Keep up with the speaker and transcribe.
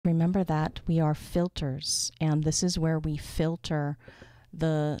Remember that we are filters, and this is where we filter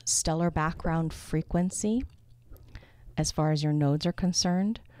the stellar background frequency, as far as your nodes are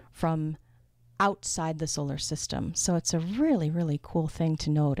concerned, from outside the solar system. So it's a really, really cool thing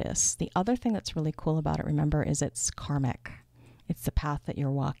to notice. The other thing that's really cool about it, remember, is it's karmic. It's the path that you're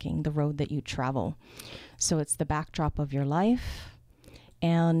walking, the road that you travel. So it's the backdrop of your life,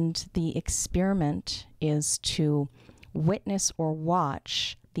 and the experiment is to witness or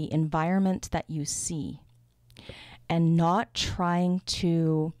watch the environment that you see and not trying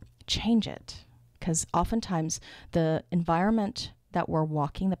to change it. Because oftentimes the environment that we're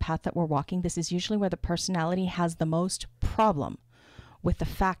walking, the path that we're walking, this is usually where the personality has the most problem with the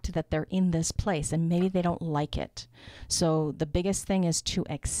fact that they're in this place and maybe they don't like it. So the biggest thing is to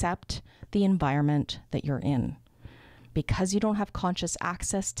accept the environment that you're in. Because you don't have conscious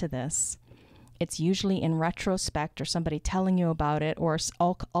access to this, it's usually in retrospect or somebody telling you about it, or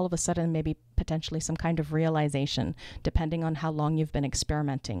all of a sudden maybe potentially some kind of realization, depending on how long you've been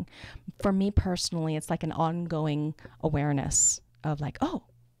experimenting. For me personally, it's like an ongoing awareness of like, oh,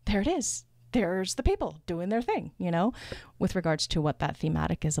 there it is. There's the people doing their thing, you know, with regards to what that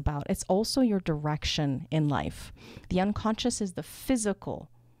thematic is about. It's also your direction in life. The unconscious is the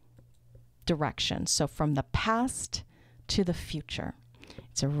physical direction. So from the past to the future.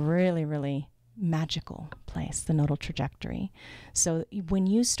 It's a really, really magical place, the nodal trajectory. So when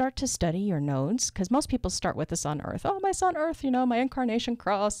you start to study your nodes, because most people start with the sun earth, oh, my sun earth, you know, my incarnation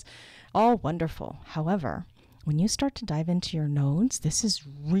cross, all wonderful. However, when you start to dive into your nodes, this is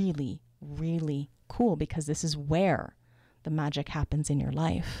really, really cool, because this is where the magic happens in your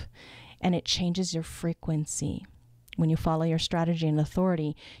life, and it changes your frequency. When you follow your strategy and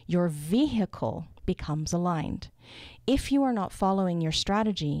authority, your vehicle becomes aligned. If you are not following your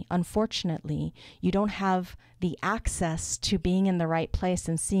strategy, unfortunately, you don't have the access to being in the right place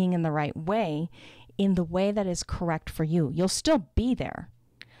and seeing in the right way, in the way that is correct for you. You'll still be there,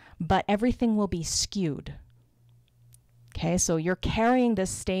 but everything will be skewed. Okay, so you're carrying this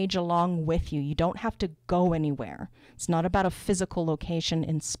stage along with you. You don't have to go anywhere. It's not about a physical location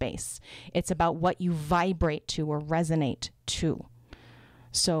in space. It's about what you vibrate to or resonate to.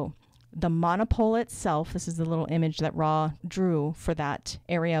 So the monopole itself, this is the little image that Ra drew for that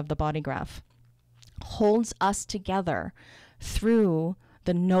area of the body graph, holds us together through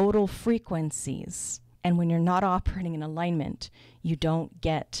the nodal frequencies. And when you're not operating in alignment, you don't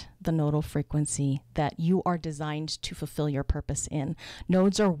get the nodal frequency that you are designed to fulfill your purpose in.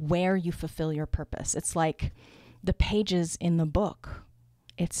 Nodes are where you fulfill your purpose. It's like the pages in the book.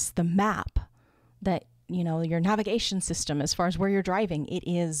 It's the map that, you know, your navigation system as far as where you're driving. It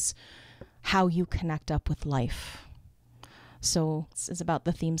is how you connect up with life. So it's about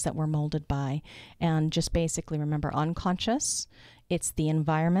the themes that we're molded by. And just basically remember, unconscious, it's the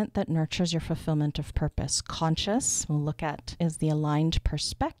environment that nurtures your fulfillment of purpose. Conscious, we'll look at, is the aligned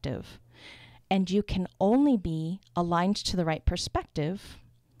perspective. And you can only be aligned to the right perspective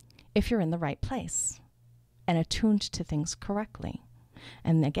if you're in the right place and attuned to things correctly.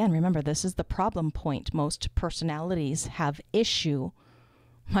 And again, remember, this is the problem point. Most personalities have issue.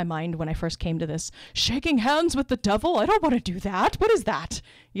 My mind, when I first came to this, shaking hands with the devil, I don't want to do that. What is that?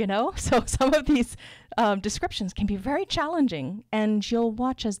 You know, so some of these descriptions can be very challenging, and you'll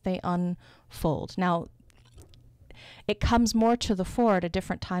watch as they unfold. Now, it comes more to the fore at a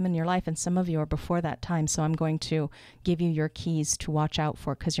different time in your life, and some of you are before that time, so I'm going to give you your keys to watch out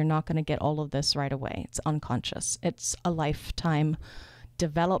for, because you're not going to get all of this right away. It's unconscious. It's a lifetime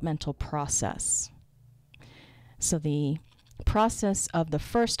developmental process. So the process of the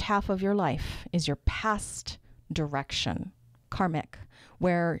first half of your life is your past direction, karmic,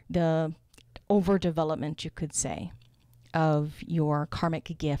 where the overdevelopment, you could say, of your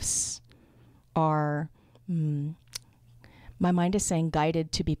karmic gifts are, my mind is saying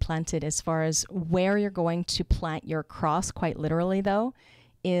guided to be planted. As far as where you're going to plant your cross, quite literally though,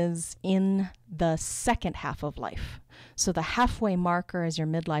 is in the second half of life. So the halfway marker is your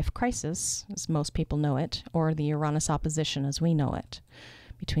midlife crisis, as most people know it, or the Uranus opposition as we know it,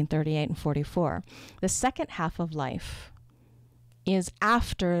 between 38 and 44. The second half of life is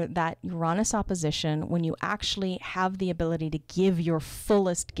after that Uranus opposition, when you actually have the ability to give your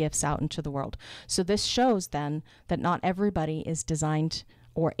fullest gifts out into the world. So this shows then that not everybody is designed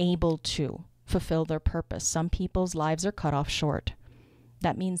or able to fulfill their purpose. Some people's lives are cut off short.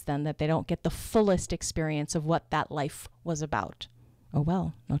 That means then that they don't get the fullest experience of what that life was about. Oh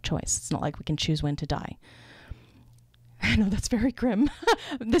well, no choice. It's not like we can choose when to die. I know that's very grim.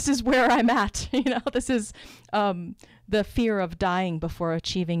 This is where I'm at. This is the fear of dying before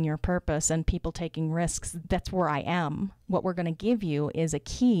achieving your purpose and people taking risks. That's where I am. What we're going to give you is a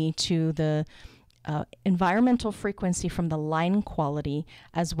key to the environmental frequency from the line quality,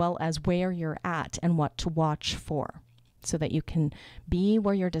 as well as where you're at and what to watch for, so that you can be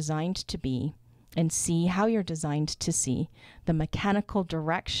where you're designed to be and see how you're designed to see. The mechanical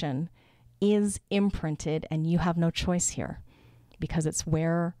direction is imprinted, and you have no choice here, because it's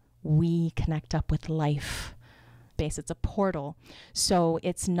where we connect up with life base. It's a portal. So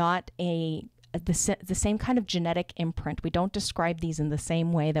it's not the same kind of genetic imprint. We don't describe these in the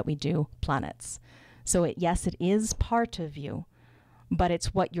same way that we do planets. So yes, it is part of you, but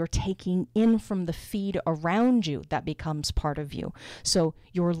it's what you're taking in from the feed around you that becomes part of you. So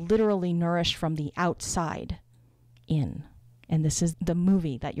you're literally nourished from the outside in. And this is the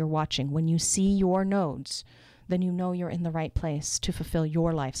movie that you're watching. When you see your nodes, then you know you're in the right place to fulfill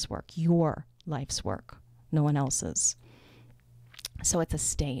your life's work, no one else's. So it's a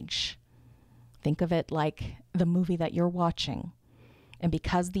stage. Think of it like the movie that you're watching. And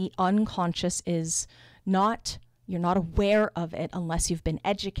because the unconscious is you're not aware of it unless you've been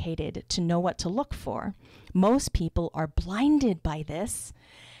educated to know what to look for. Most people are blinded by this,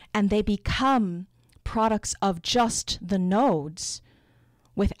 and they become products of just the nodes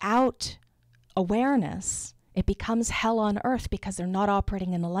without awareness. It becomes hell on earth because they're not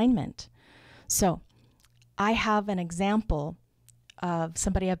operating in alignment. So I have an example of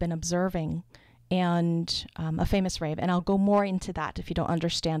somebody I've been observing, and a famous rave, and I'll go more into that if you don't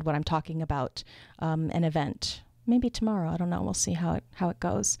understand what I'm talking about, an event. Maybe tomorrow, I don't know, we'll see how it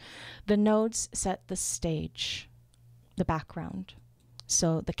goes. The nodes set the stage, the background.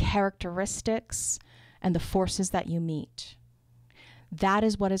 So the characteristics and the forces that you meet, that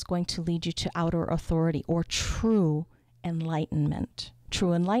is what is going to lead you to outer authority or true enlightenment.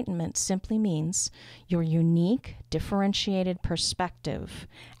 True enlightenment simply means your unique, differentiated perspective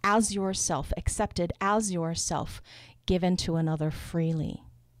as yourself, accepted as yourself, given to another freely,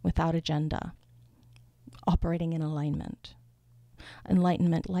 without agenda, operating in alignment.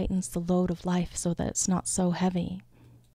 Enlightenment lightens the load of life so that it's not so heavy.